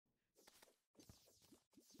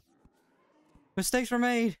Mistakes were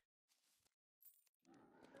made.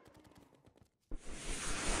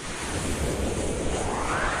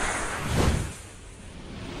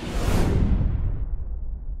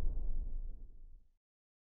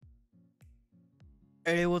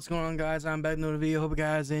 Hey, what's going on, guys? I'm back with another video. Hope you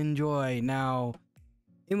guys enjoy. Now,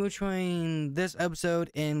 in between this episode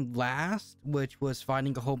and last, which was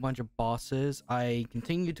fighting a whole bunch of bosses, I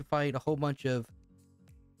continued to fight a whole bunch of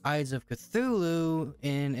Eyes of Cthulhu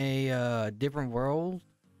in a different world,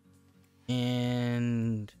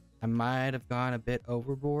 and I might have gone a bit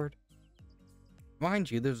overboard. Mind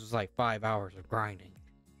you, this was like 5 hours of grinding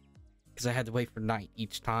because I had to wait for night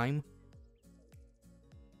each time.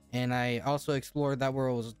 And I also explored that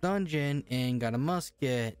world's dungeon and got a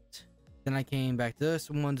musket. Then I came back to this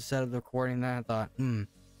one to set up the recording, and I thought,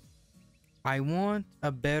 I want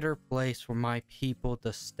a better place for my people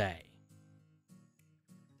to stay.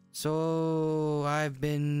 So I've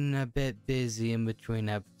been a bit busy in between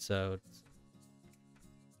episodes.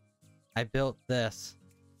 I built this.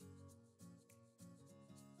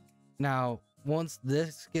 Now, once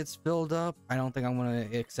this gets filled up, I don't think I'm going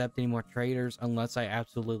to accept any more traders unless I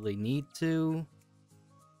absolutely need to.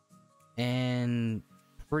 And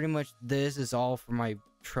pretty much this is all for my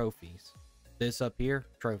trophies. This up here,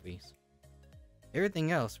 trophies.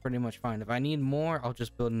 Everything else, pretty much fine. If I need more, I'll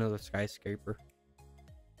just build another skyscraper.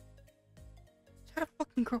 Is that a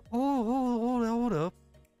fucking girl? Hold up.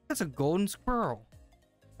 That's a golden squirrel.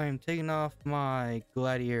 I am taking off my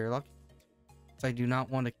gladiator lucky. I do not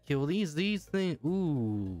want to kill these things.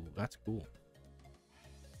 Ooh, that's cool.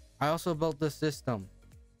 I also built this system.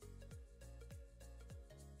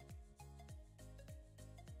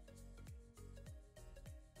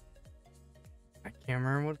 I can't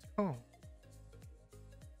remember what it's called.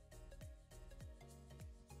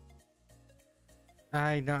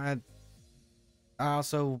 I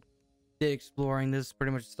also did exploring. This is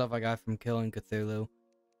pretty much the stuff I got from killing Cthulhu.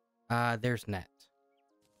 There's net.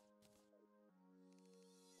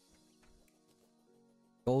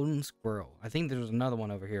 Golden squirrel. I think there's another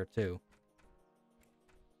one over here too.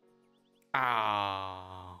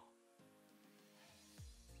 Ah,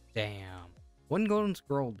 damn. One golden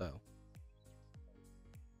squirrel though.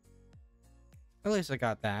 At least I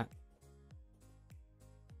got that.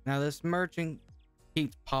 Now this merchant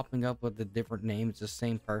keeps popping up with a different name. It's the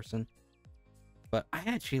same person. But I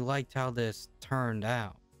actually liked how this turned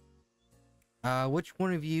out. Which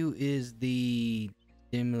one of you is the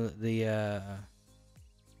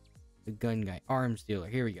gun guy? Arms dealer.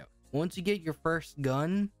 Here we go. Once you get your first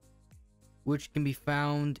gun, which can be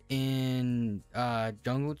found in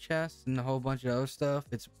jungle chests and a whole bunch of other stuff,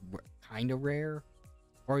 it's kind of rare.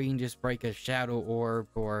 Or you can just break a shadow orb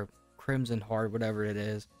or crimson heart, whatever it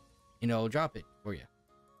is, and it'll drop it for you.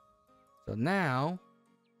 So now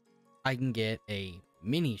I can get a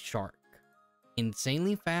mini shark.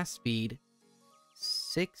 Insanely fast speed,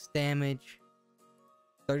 6 damage,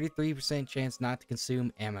 33% chance not to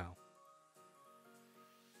consume ammo.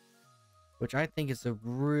 Which I think is a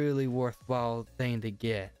really worthwhile thing to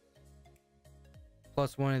get.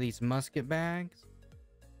 Plus one of these musket bags.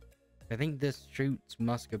 I think this shoots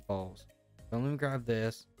musket balls. So let me grab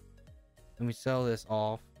this. Let me sell this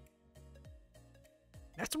off.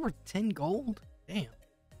 That's worth 10 gold? Damn.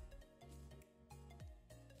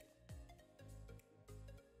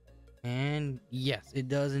 And yes, it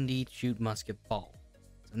does indeed shoot musket ball.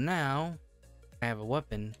 So now I have a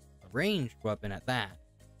weapon, a ranged weapon at that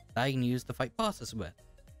I can use to fight bosses with.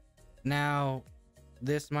 Now,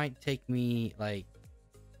 this might take me like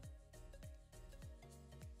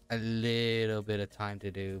a little bit of time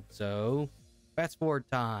to do. So, fast forward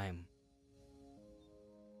time.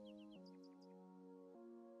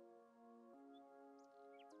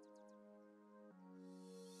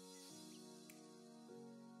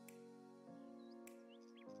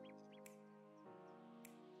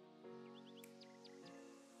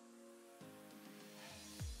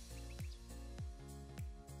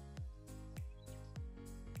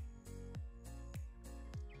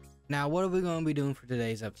 Now, what are we going to be doing for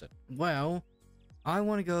today's episode? Well, I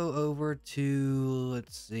want to go over to,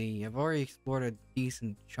 let's see, I've already explored a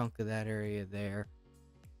decent chunk of that area there.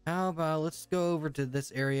 How about, let's go over to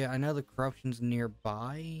this area. I know the corruption's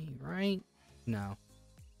nearby, right? No.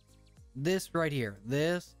 This right here,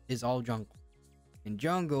 this is all jungle. And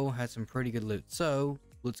jungle has some pretty good loot. So,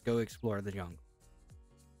 let's go explore the jungle.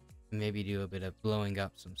 Maybe do a bit of blowing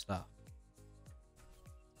up some stuff.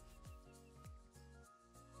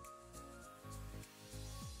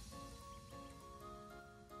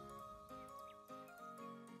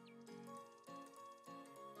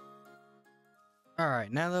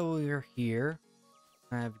 Alright, now that we're here,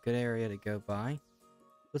 I have a good area to go by.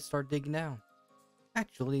 Let's start digging down.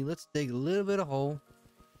 Actually, let's dig a little bit of hole.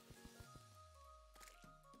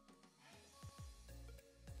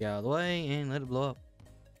 Get out of the way and let it blow up.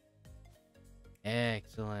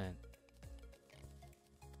 Excellent.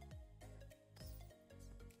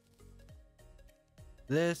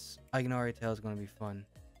 This, I can already tell, is going to be fun.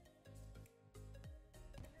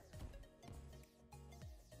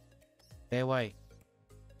 Stay away.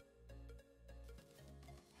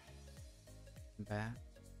 Bat.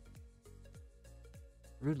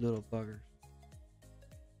 Rude little buggers.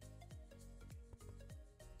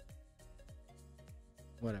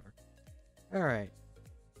 Whatever. Alright.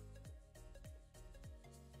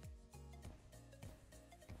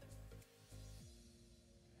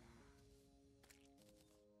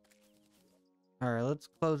 Alright, let's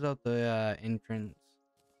close out the entrance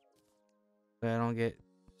so I don't get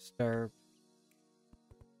disturbed.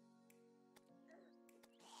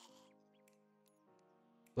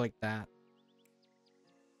 Like that.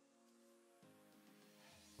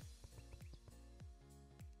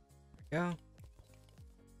 There we go.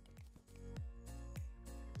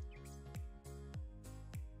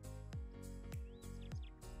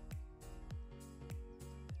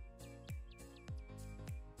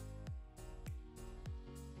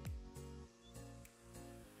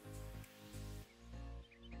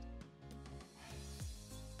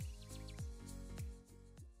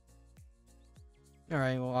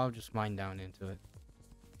 Alright, well, I'll just mine down into it.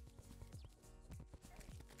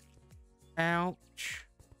 Ouch.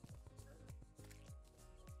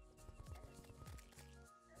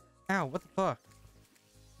 Ow, what the fuck?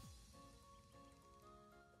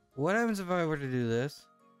 What happens if I were to do this?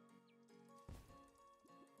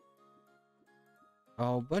 A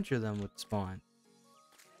whole bunch of them would spawn.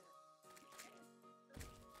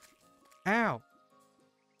 Ow!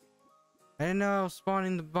 I didn't know I was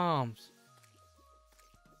spawning the bombs.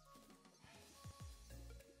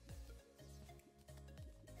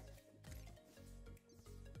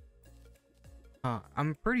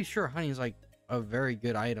 I'm pretty sure honey is like a very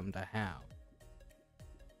good item to have.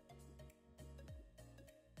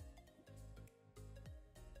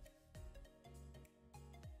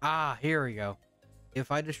 Ah, here we go.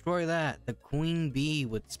 If I destroy that, the queen bee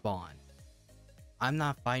would spawn. I'm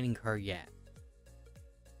not fighting her yet.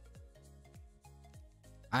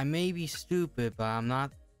 I may be stupid, but I'm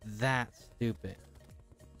not that stupid.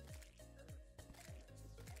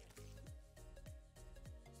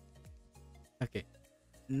 Okay,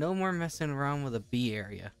 no more messing around with a bee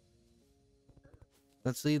area.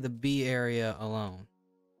 Let's leave the bee area alone.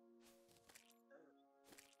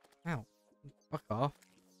 Ow, fuck off.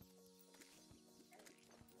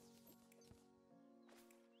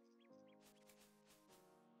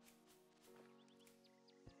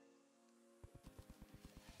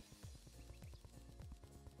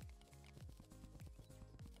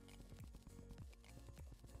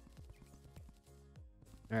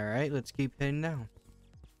 Alright, let's keep heading down.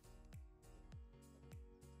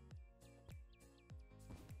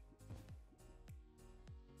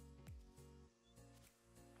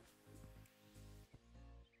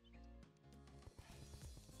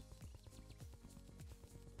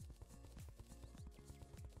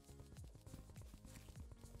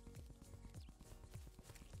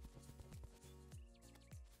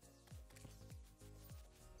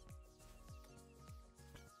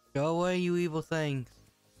 Go away, you evil things.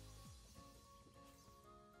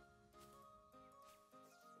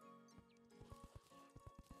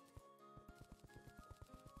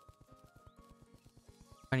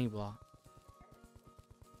 Honey block.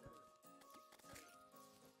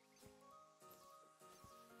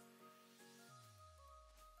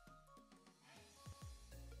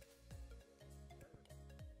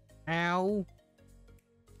 Ow.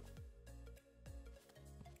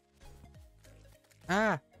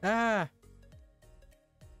 Ah, ah.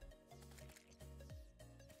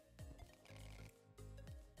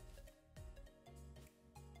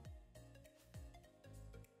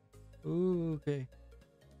 Ooh, okay.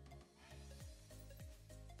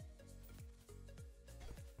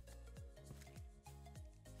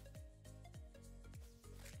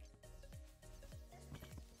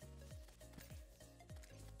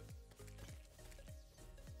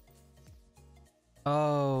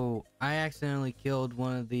 Oh, I accidentally killed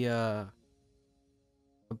one of the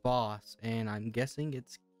boss, and I'm guessing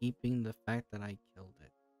it's keeping the fact that I killed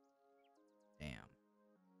it. Damn.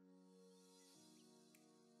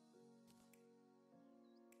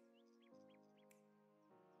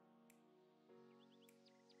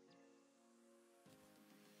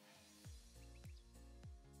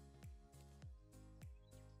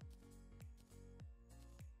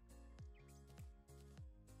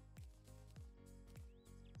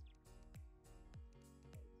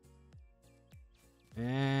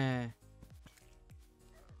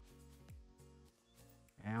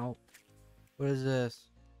 What is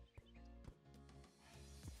this?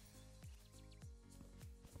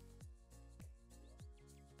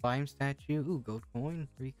 Slime statue. Ooh, gold coin.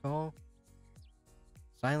 Recall.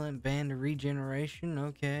 Silent band of regeneration.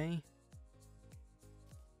 Okay.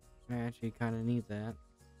 I actually kind of need that.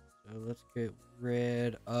 So let's get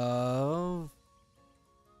rid of...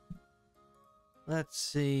 Let's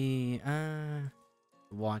see.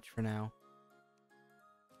 Watch for now.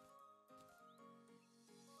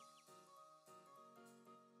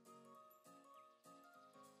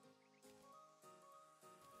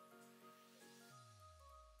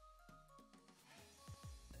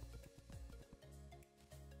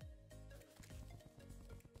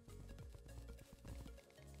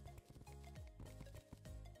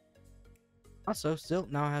 Also, Silt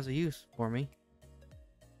now has a use for me,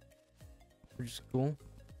 which is cool.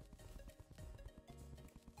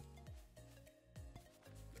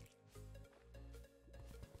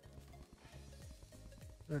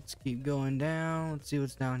 Let's keep going down. Let's see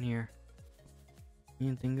what's down here.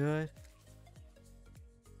 Anything good?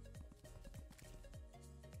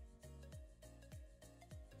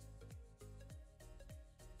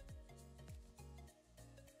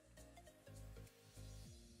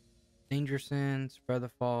 Danger sense, spread the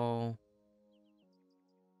fall.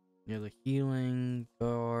 Near the healing,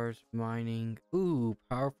 bars, mining. Ooh,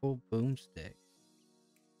 powerful boomstick.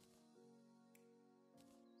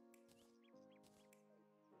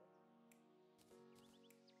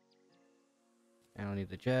 I don't need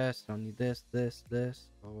the chest. I don't need this.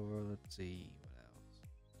 Or let's see what else.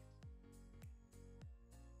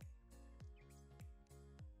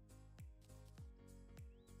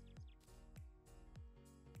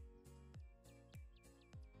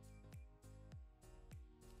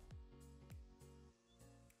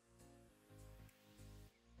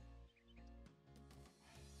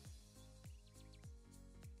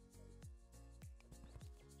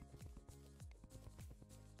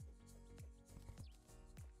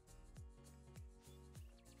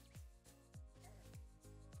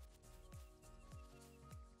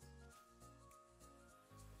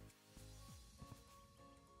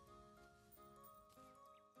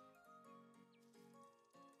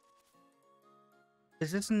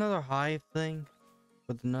 Is this another hive thing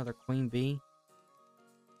with another queen bee?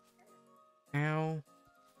 Ow.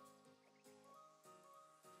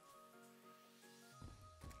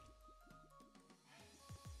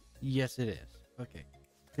 Yes, it is. Okay.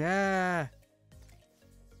 Yeah.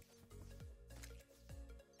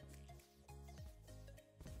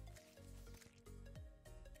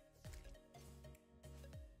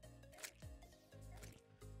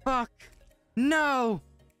 Fuck. No.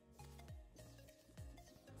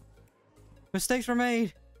 Mistakes were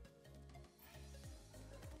made.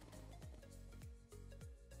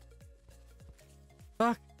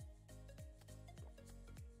 Fuck.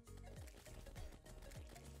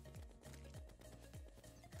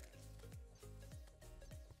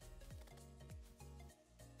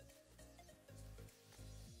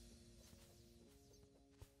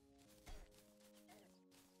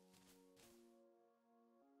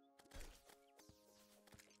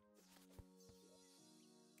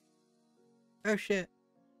 Oh shit.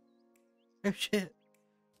 Oh shit.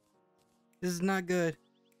 This is not good.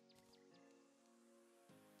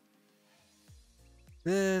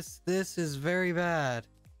 This is very bad.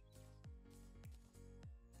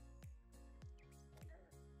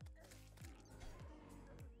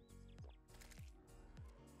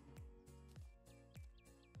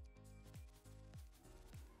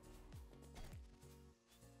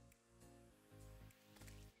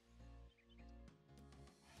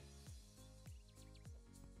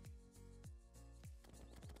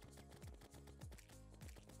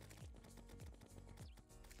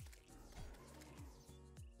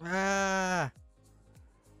 Ah!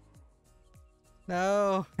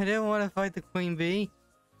 No, I didn't want to fight the queen bee.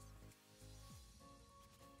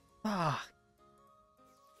 Ah.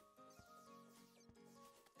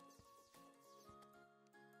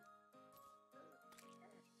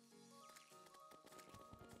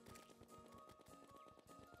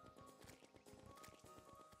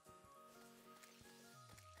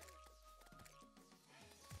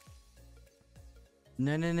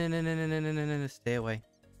 No, no, no, no, no, no, no, no, no, no, stay away.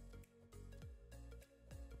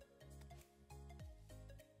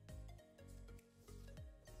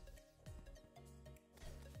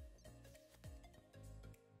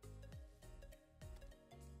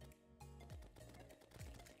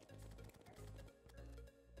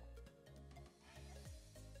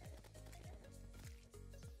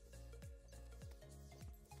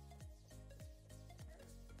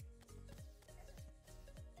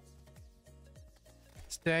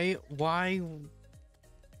 Stay. Why?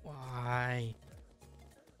 Why?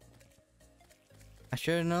 I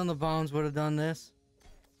should have known the bombs would have done this.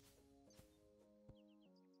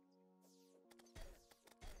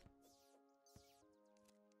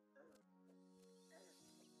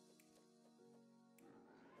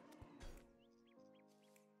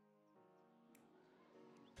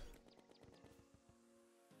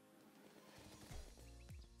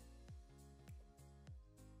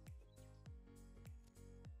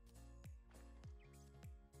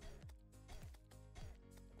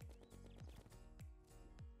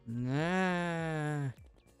 Nah.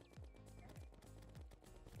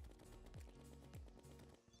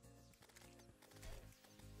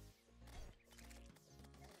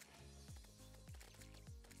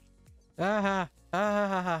 Ah,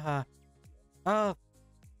 ah, oh,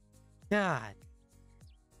 God.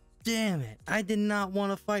 Damn it. I did not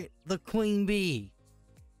want to fight the queen bee.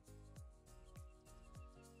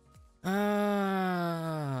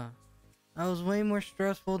 Ah. That was way more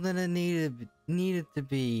stressful than it needed to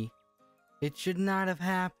be. It should not have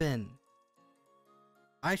happened.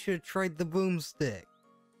 I should have tried the boomstick.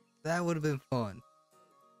 That would have been fun.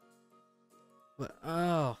 But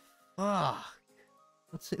oh fuck.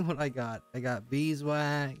 Let's see what I got. I got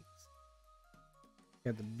beeswax.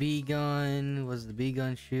 Got the bee gun. What does the bee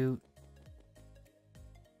gun shoot?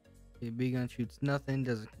 The bee gun shoots nothing.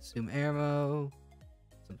 Doesn't consume ammo.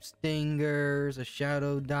 Some stingers. A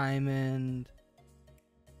shadow diamond.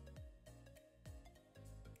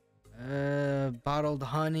 Bottled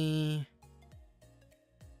honey.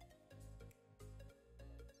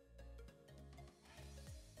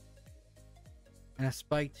 And a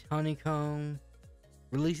spiked honeycomb.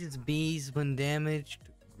 Releases bees when damaged.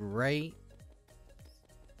 Great.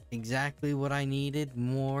 Exactly what I needed.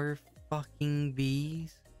 More fucking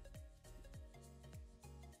bees.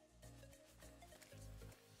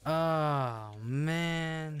 Oh,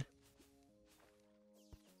 man.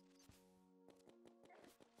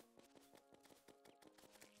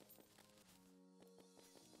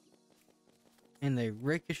 And they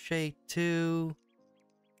ricochet too.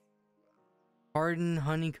 Hardened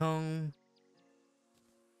honeycomb.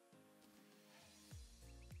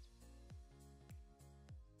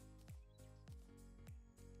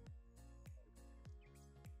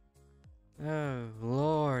 Oh,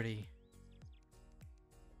 lordy.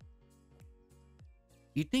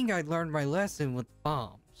 You think I'd learned my lesson with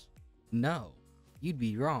bombs? No, you'd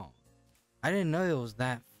be wrong. I didn't know it was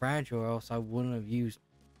that fragile, or else I wouldn't have used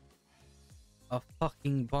a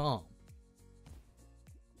fucking bomb.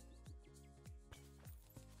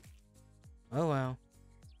 Oh well.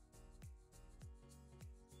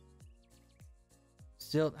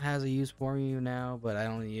 Still has a use for you now, but I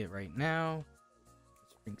don't need it right now.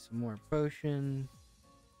 Let's drink some more potion.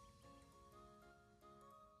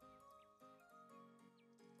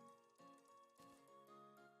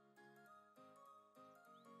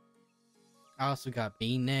 I also got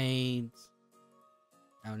bee nades.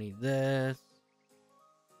 I don't need this.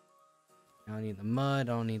 I don't need the mud.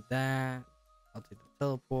 I don't need that. I'll take the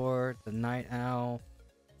teleport, the night owl.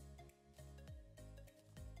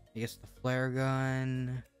 I guess the flare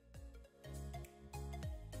gun.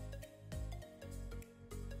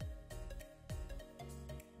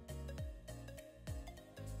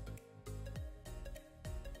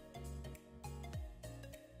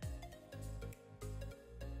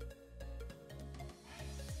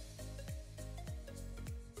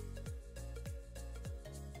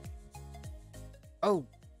 Oh,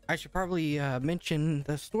 I should probably mention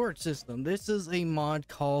the storage system. This is a mod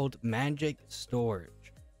called Magic Storage.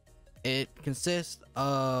 It consists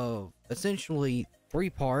of essentially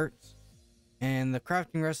 3 parts, and the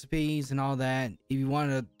crafting recipes and all that. If you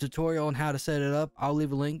want a tutorial on how to set it up, I'll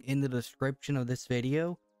leave a link in the description of this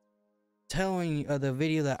video telling the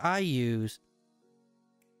video that I use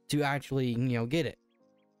to actually, you know, get it,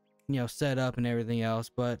 you know, set up and everything else.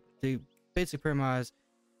 But the basic premise,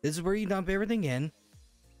 this is where you dump everything in.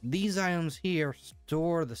 These items here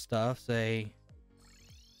store the stuff, say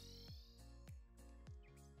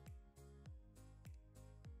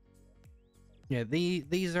yeah,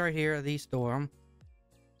 these are here, these store them.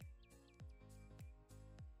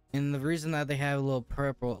 And the reason that they have a little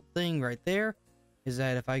purple thing right there is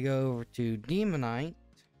that if I go over to Demonite,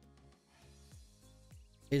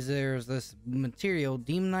 is there's this material,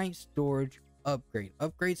 Demonite storage upgrade.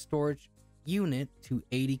 Upgrade storage unit to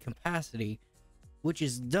 80 capacity, which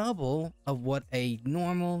is double of what a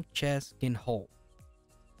normal chest can hold.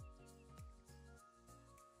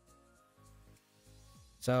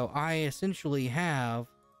 So I essentially have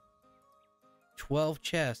 12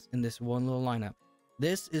 chests in this one little lineup.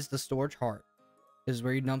 This is the storage heart. This is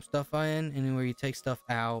where you dump stuff in, and then where you take stuff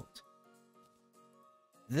out.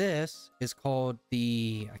 This is called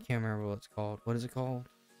the... I can't remember what it's called. What is it called?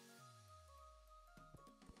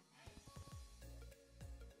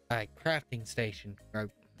 Crafting station. Or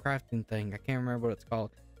crafting thing. I can't remember what it's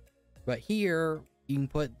called. But here, you can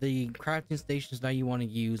put the crafting stations that you want to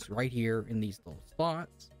use right here in these little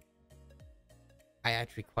slots. I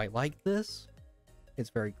actually quite like this. It's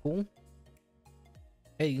very cool.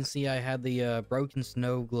 Hey, you can see I had the broken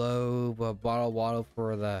snow globe, a bottle of water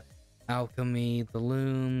for the alchemy, the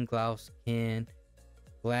loom, glass kiln,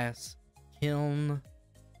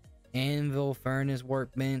 anvil, furnace,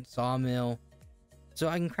 workbench, sawmill. So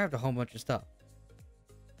I can craft a whole bunch of stuff.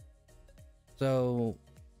 So,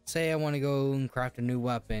 say I want to go and craft a new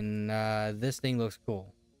weapon. This thing looks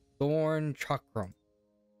cool. Thorn chakram.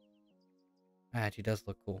 Actually, does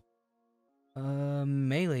look cool.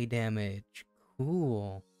 Melee damage.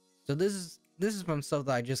 Cool. So this is from stuff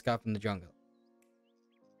that I just got from the jungle.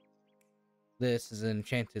 This is an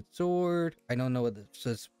enchanted sword. I don't know what this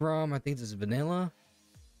is from. I think this is vanilla.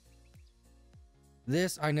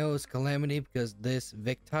 This I know is Calamity because this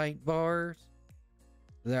Victite bars,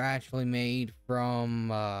 they're actually made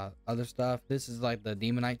from other stuff. This is like the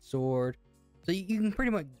Demonite sword. So you can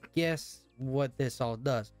pretty much guess what this all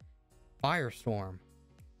does. Firestorm.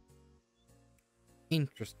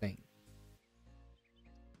 Interesting.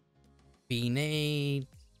 Beanade.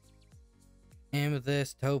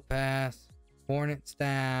 Amethyst, Topaz, Hornet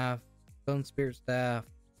Staff, Stone Spirit Staff.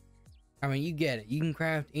 I mean, you get it. You can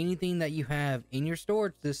craft anything that you have in your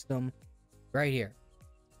storage system right here.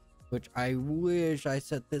 Which I wish I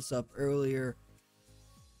set this up earlier,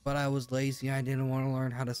 but I was lazy. I didn't want to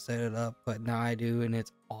learn how to set it up, but now I do, and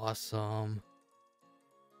it's awesome.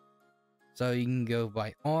 So you can go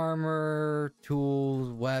by armor,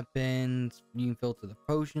 tools, weapons. You can filter the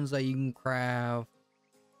potions that you can craft.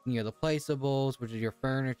 You know, the placeables, which is your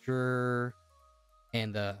furniture,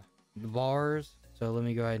 and the bars. So let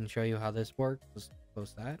me go ahead and show you how this works. Let's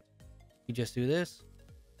post that. You just do this.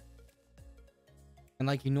 And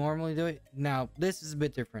like you normally do it. Now, this is a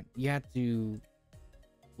bit different. You have to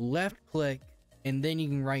left click, and then you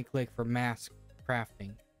can right click for mass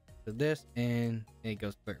crafting. So this, and it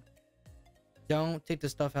goes through. Don't take the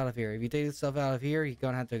stuff out of here. If you take the stuff out of here, you're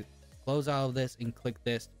gonna have to close out of this and click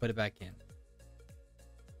this to put it back in.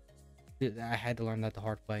 I had to learn that the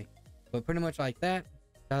hard way. But pretty much like that.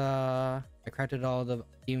 I crafted all the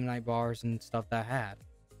Demonite bars and stuff that I had,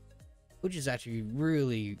 which is actually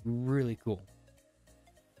really, really cool.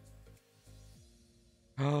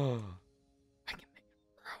 Oh, I can make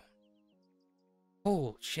a throne.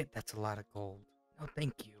 Oh shit, that's a lot of gold. No,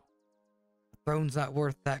 thank you. The throne's not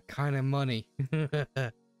worth that kind of money.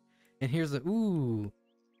 And here's a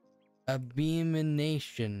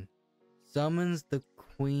Abomination summons the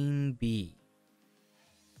queen bee.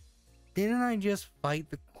 Didn't I just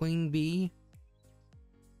fight the queen bee?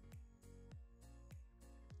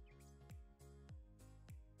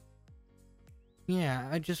 Yeah,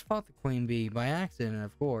 I just fought the queen bee by accident,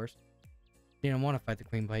 of course. Didn't want to fight the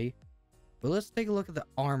queen bee. But let's take a look at the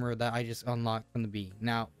armor that I just unlocked from the bee.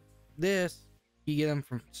 Now, this, you get them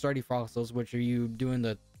from sturdy fossils, which are you doing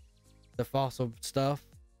the fossil stuff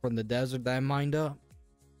from the desert that I mined up.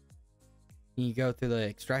 You go through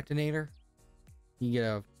the extractinator. You get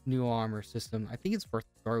a new armor system. I think it's for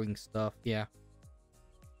throwing stuff. Yeah.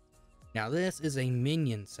 Now this is a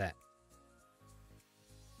minion set,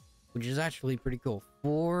 which is actually pretty cool.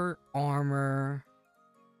 4 armor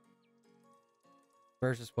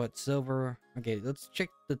versus what, silver? Okay, let's check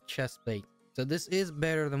the chest plate. So this is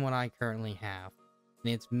better than what I currently have,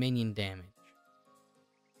 and it's minion damage.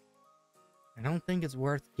 I don't think it's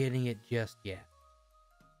worth getting it just yet.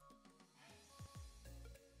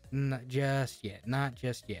 Not just yet. Not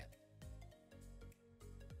just yet.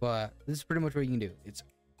 But this is pretty much what you can do. It's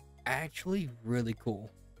actually really cool.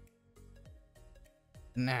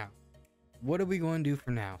 Now, what are we going to do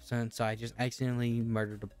for now, since I just accidentally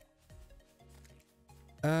murdered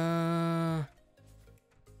a...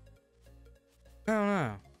 I don't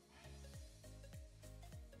know.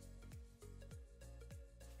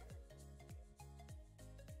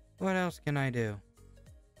 What else can I do?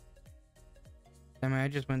 I mean, I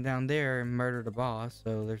just went down there and murdered a boss,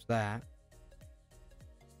 so there's that.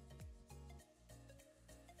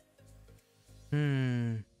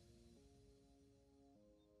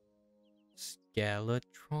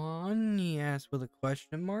 Skeletron? He asked with a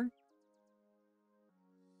question mark?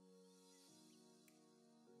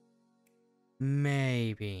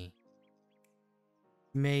 Maybe.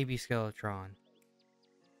 Maybe Skeletron.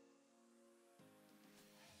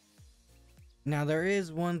 Now, there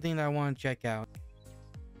is one thing that I want to check out.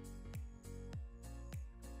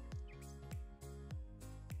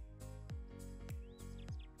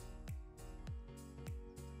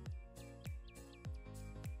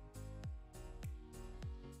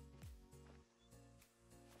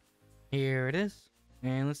 Here it is.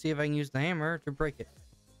 And let's see if I can use the hammer to break it.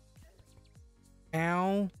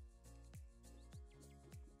 Ow.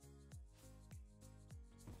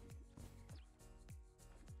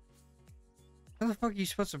 How the fuck are you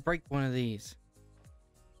supposed to break one of these?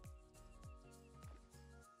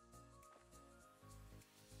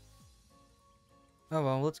 Oh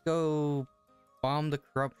well, let's go bomb the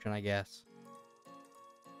corruption, I guess.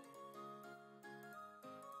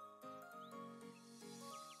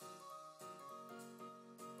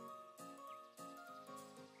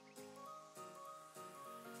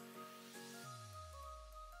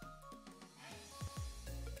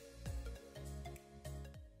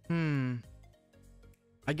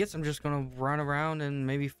 I guess I'm just gonna run around and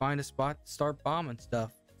maybe find a spot to start bombing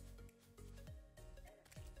stuff.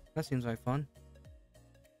 That seems like fun.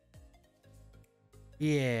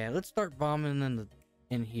 Yeah, let's start bombing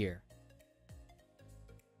in here.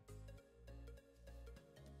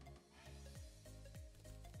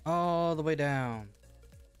 All the way down.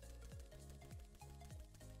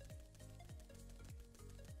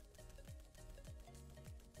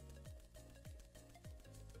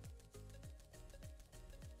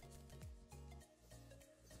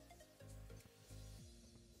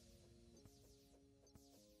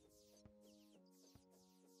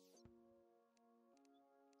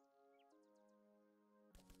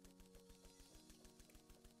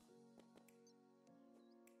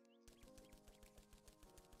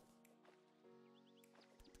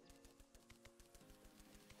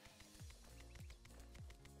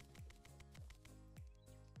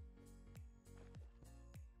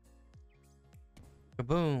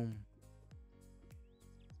 Kaboom.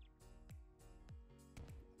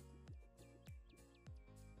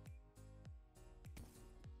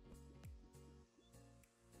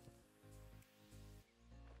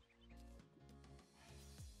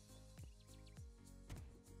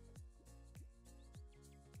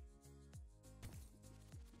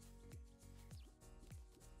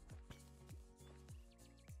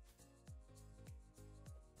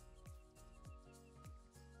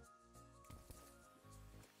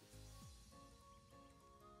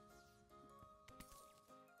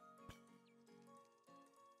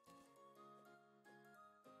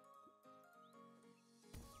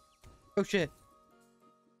 Oh shit.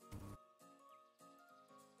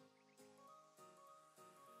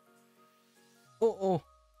 Oh.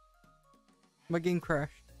 My game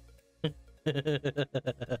crashed.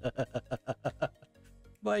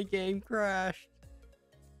 My game crashed.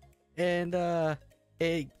 And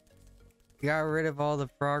it got rid of all the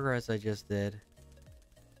progress I just did.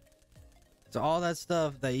 So all that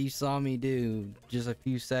stuff that you saw me do just a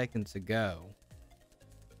few seconds ago,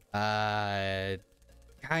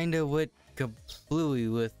 kind of went completely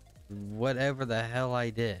with whatever the hell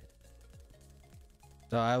I did.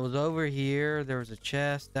 So I was over here, there was a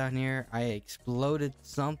chest down here, I exploded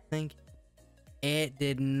something. It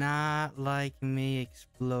did not like me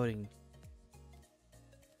exploding.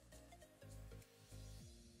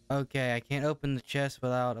 Okay, I can't open the chest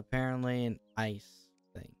without apparently an ice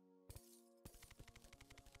thing.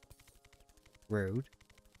 Rude.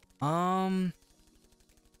 I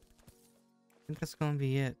think that's gonna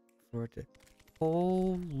be it for it.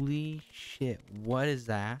 Holy shit, what is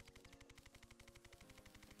that?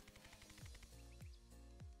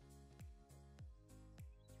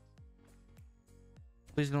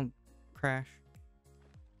 Please don't crash.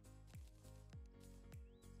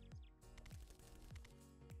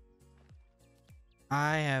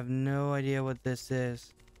 I have no idea what this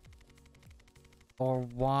is or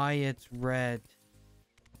why it's red.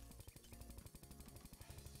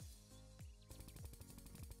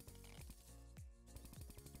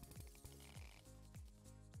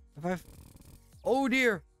 Oh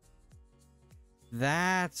dear.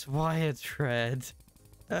 That's why it's red.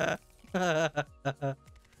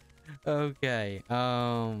 Okay.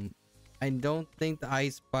 I don't think the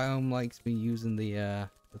ice biome likes me using the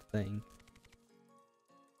thing.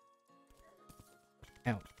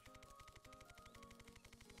 Ouch.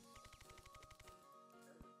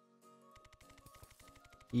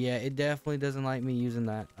 Yeah, it definitely doesn't like me using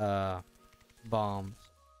that bombs.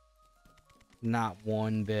 Not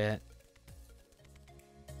one bit.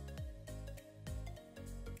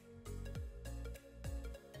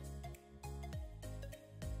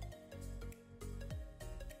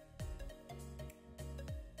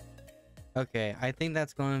 Okay, I think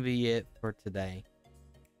that's going to be it for today.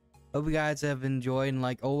 Hope you guys have enjoyed, and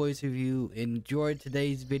like always, if you enjoyed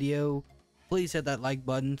today's video, please hit that like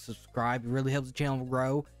button, subscribe. It really helps the channel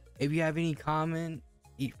grow. If you have any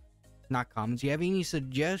not comments, you have any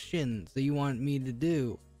suggestions that you want me to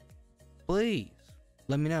do, please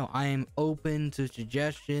let me know. I am open to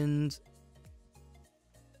suggestions.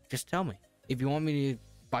 Just tell me. If you want me to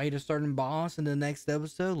fight a certain boss in the next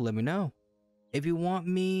episode, let me know. If you want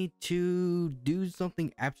me to do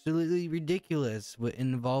something absolutely ridiculous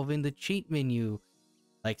involving the cheat menu,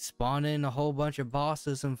 like spawn in a whole bunch of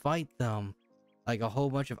bosses and fight them, like a whole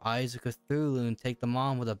bunch of Eyes of Cthulhu and take them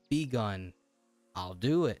on with a B gun, I'll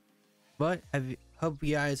do it. But hope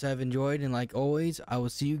you guys have enjoyed, and like always, I will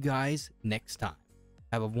see you guys next time.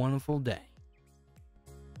 Have a wonderful day.